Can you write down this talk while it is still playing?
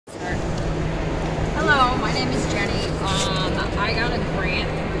my name is Jenny. I got a grant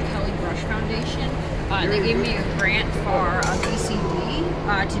from the Kelly Brush Foundation. They gave me a grant for a BCD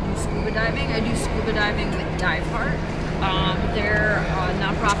to do scuba diving. I do scuba diving with Diveheart. They're a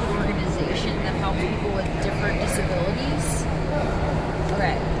nonprofit organization that helps people with different disabilities.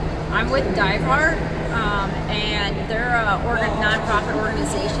 Okay, I'm with Diveheart, and they're a nonprofit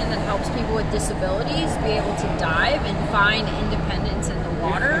organization that helps people with disabilities be able to dive and find independence in the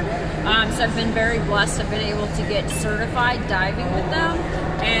water. So I've been very blessed. I've been able to get certified diving with them,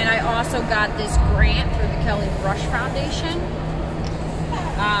 and I also got this grant through the Kelly Brush Foundation.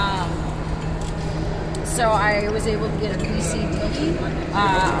 So I was able to get a BCD,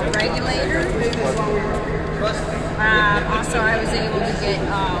 a regulator. Also, I was able to get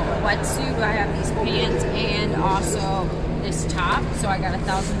a wetsuit. I have these pants and also this top. So I got a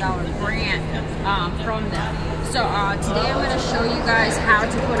 $1,000 grant from them. So today I'm going to show you guys how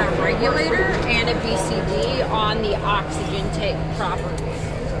to put a regulator and a BCD on the oxygen tank properly.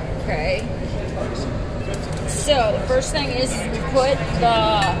 Okay. So the first thing is you put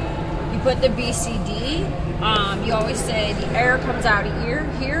the BCD. You always say the air comes out of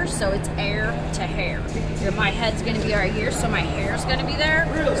here, so it's air to hair. My head's going to be right here, so my hair's going to be there.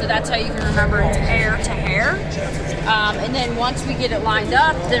 So that's how you can remember it's air to hair. And then once we get it lined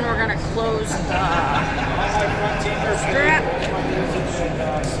up, then we're going to close the strap.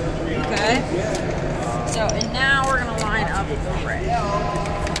 Okay. So, and now we're going to line up the reg.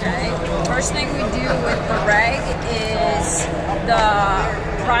 Okay. First thing we do with the reg is the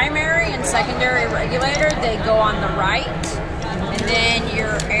primary and secondary regulator, they go on the right, and then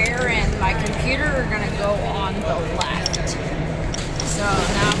your air and my computer are going to go on the left. So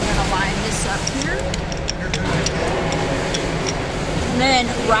now I'm going to line this up here. And then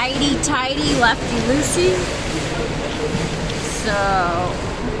righty-tighty, lefty-loosey. So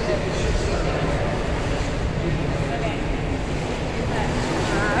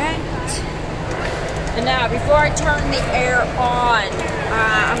and now, before I turn the air on,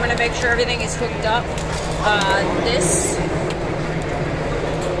 I'm going to make sure everything is hooked up. This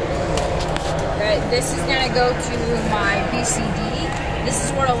is going to go to my BCD. This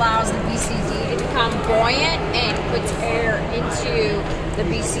is what allows the BCD to become buoyant and puts air into the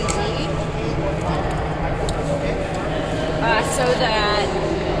BCD so that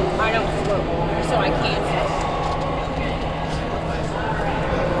I don't float, so I can't float.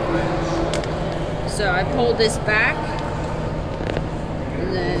 So I pull this back,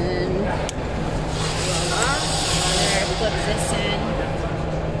 and then voila, there, flip this in.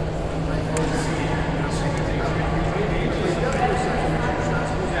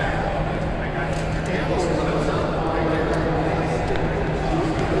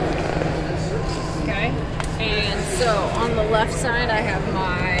 Okay, and so on the left side I have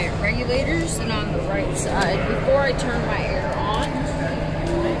my regulators, and on the right side, before I turn my air on,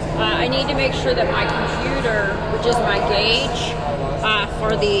 I need to make sure that my computer, which is my gauge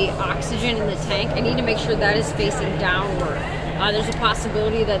for the oxygen in the tank, I need to make sure that is facing downward. There's a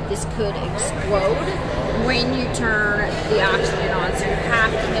possibility that this could explode when you turn the oxygen on. So you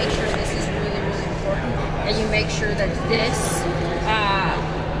have to make sure this is really, really important. And you make sure that this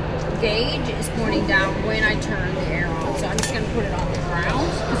gauge is pointing down when I turn the air on. So I'm just going to put it on the ground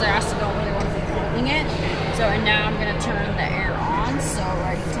because I also don't really want to be holding it. So, and now I'm going to turn the air on. So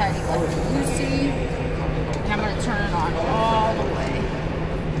righty-tighty, lefty-loosey. And I'm going to turn it on all the way.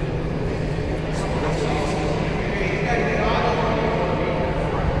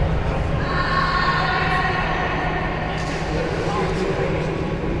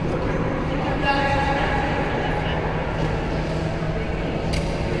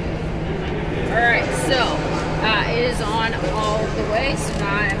 Alright, so it is on all the way. So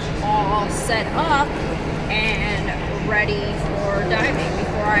now I'm all set up and ready for diving.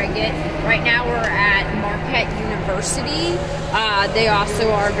 Before I get, right now we're at Marquette University. They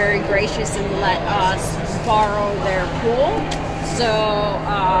also are very gracious and let us borrow their pool. So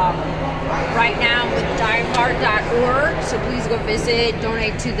right now with diveheart.org, so please go visit,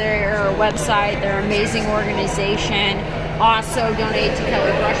 donate to their website. They're an amazing organization. Also donate to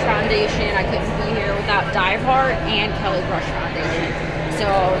Kelly Brush Foundation. I couldn't be here without Diveheart and Kelly Brush Foundation. So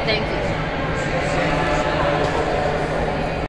thank you.